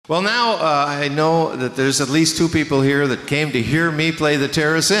Well, now I know that there's at least two people here that came to hear me play the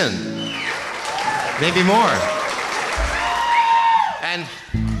Terrace Inn. Maybe more.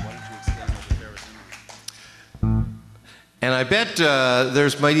 And I bet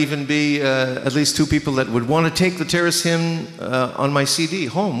there's might even be at least two people that would want to take the Terrace Inn on my CD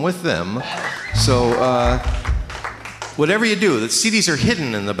home with them. So whatever you do, the CDs are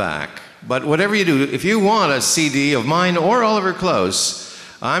hidden in the back. But whatever you do, if you want a CD of mine or Oliver Klaus,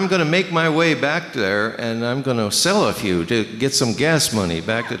 I'm going to make my way back there and I'm going to sell a few to get some gas money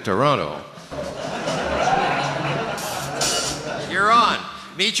back to Toronto. You're on.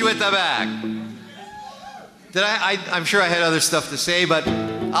 Meet you at the back. I'm sure I had other stuff to say, but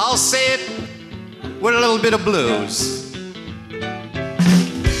I'll say it with a little bit of blues.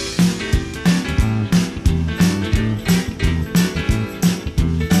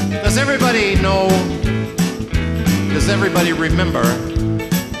 Does everybody know, does everybody remember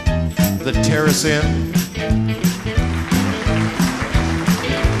the Terrace Inn?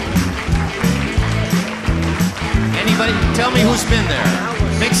 Anybody? Tell me who's been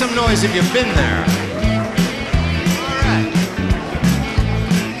there. Make some noise if you've been there.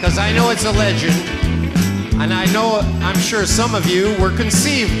 Because I know it's a legend, and I'm sure some of you were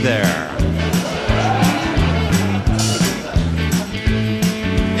conceived there.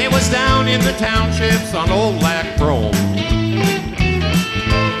 It was down in the townships on old Lac Brome,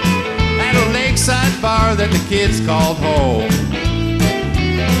 at a lakeside bar that the kids called home.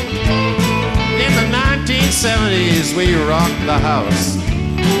 In the 1970s, we rocked the house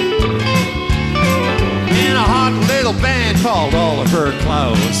in a hot little band called Oliver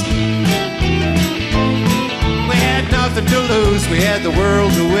Klaus. We had nothing to lose, we had the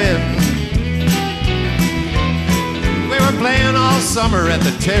world to win. We were playing all summer at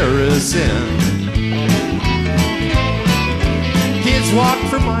the Terrace Inn. Kids walked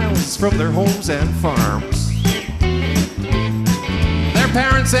for miles from their homes and farms, their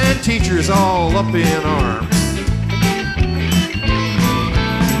parents and teachers all up in arms.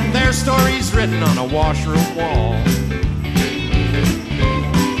 Their stories written on a washroom wall,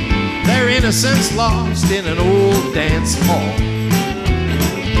 their innocence lost in an old dance hall.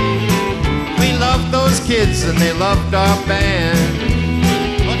 We loved those kids and they loved our band.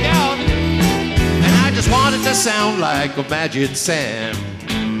 Look out! And I just wanted to sound like a Magic Sam.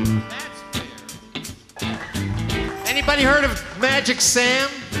 Anybody heard of Magic Sam?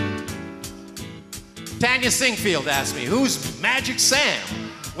 Tanya Singfield asked me, who's Magic Sam?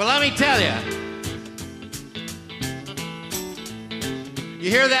 Well, let me tell you. You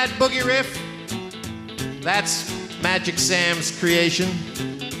hear that boogie riff? That's Magic Sam's creation.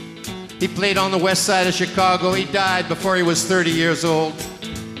 He played on the west side of Chicago. He died before he was 30 years old.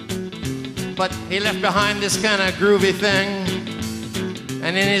 But he left behind this kind of groovy thing.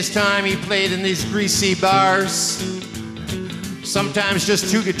 And in his time, he played in these greasy bars. Sometimes just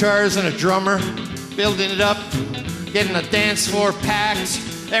two guitars and a drummer, building it up, getting the dance floor packed.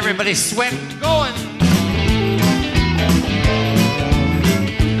 Everybody sweating, going.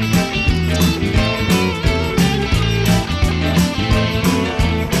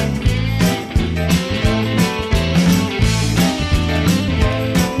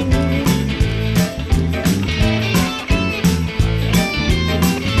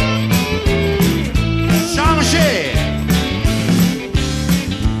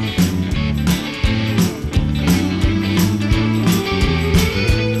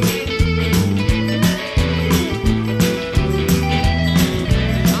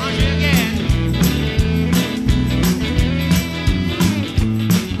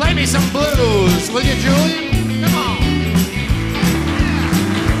 Will you, Julian? Come on.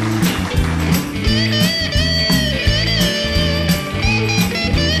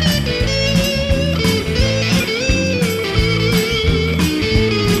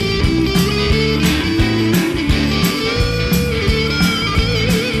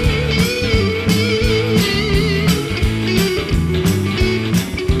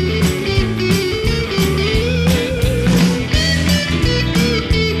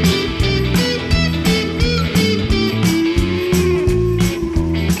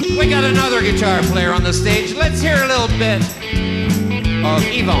 Guitar player on the stage. Let's hear a little bit of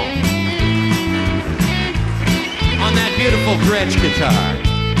Yvonne on that beautiful Gretsch guitar.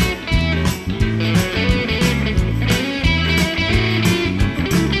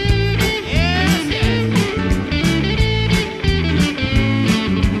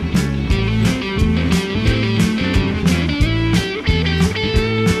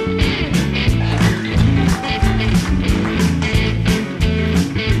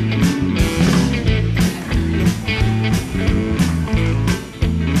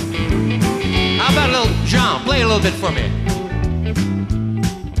 little, Jean, play a little bit for me.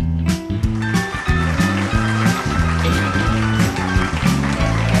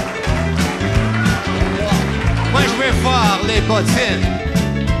 Moi, je vais faire les bottines.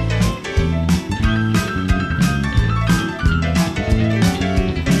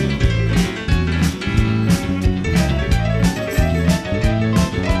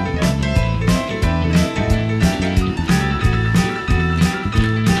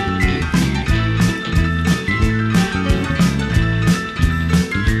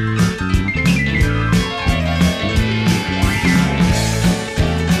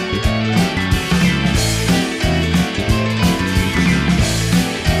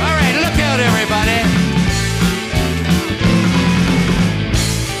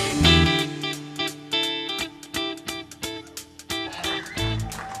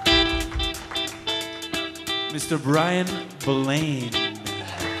 Mr. Brian Blain.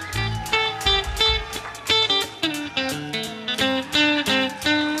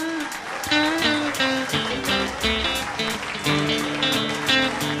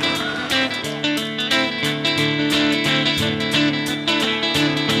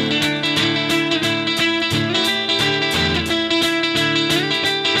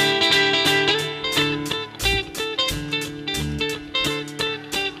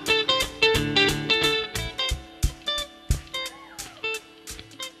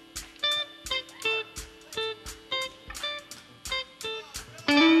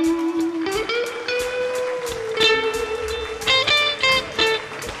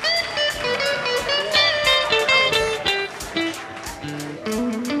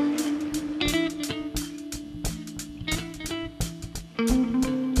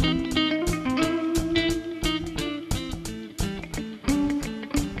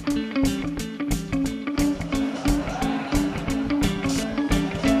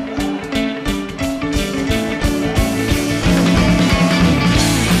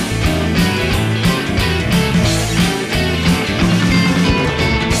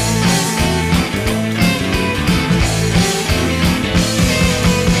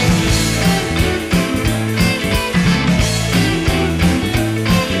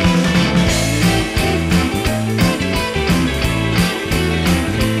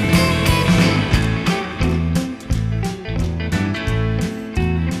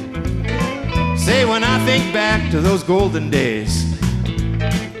 When I think back to those golden days,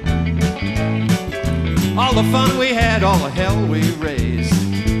 all the fun we had, all the hell we raised,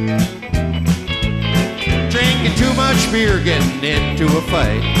 drinking too much beer, getting into a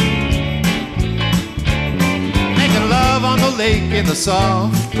fight, making love on the lake in the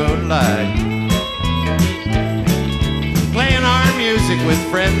soft moonlight, playing our music with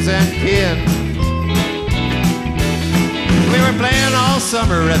friends and kin. We were playing all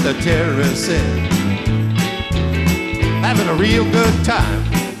summer at the Terrace Inn, having a real good time,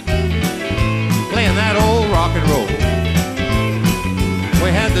 playing that old rock and roll.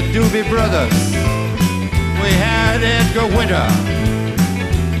 We had the Doobie Brothers, we had Edgar Winter,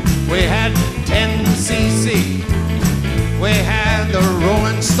 we had 10cc, we had the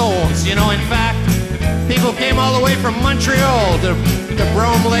Rolling Stones. You know, in fact, people came all the way from Montreal to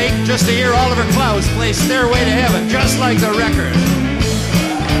Brome Lake just to hear Oliver Klaus play Stairway to Heaven, just like the record.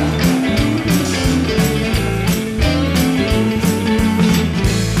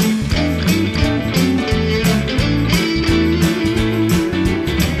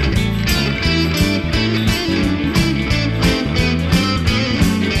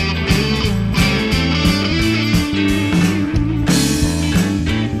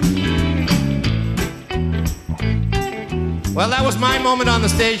 Well, that was my moment on the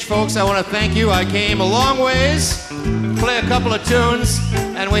stage, folks. I want to thank you. I came a long ways, play a couple of tunes,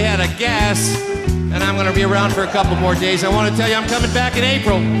 and we had a gas, and I'm going to be around for a couple more days. I want to tell you I'm coming back in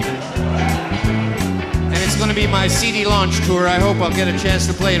April, and it's going to be my CD launch tour. I hope I'll get a chance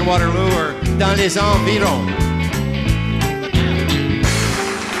to play in Waterloo or dans les environs.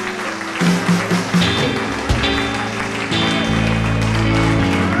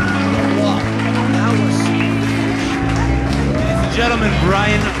 Gentlemen,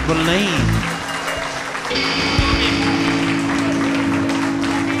 Brian Blain.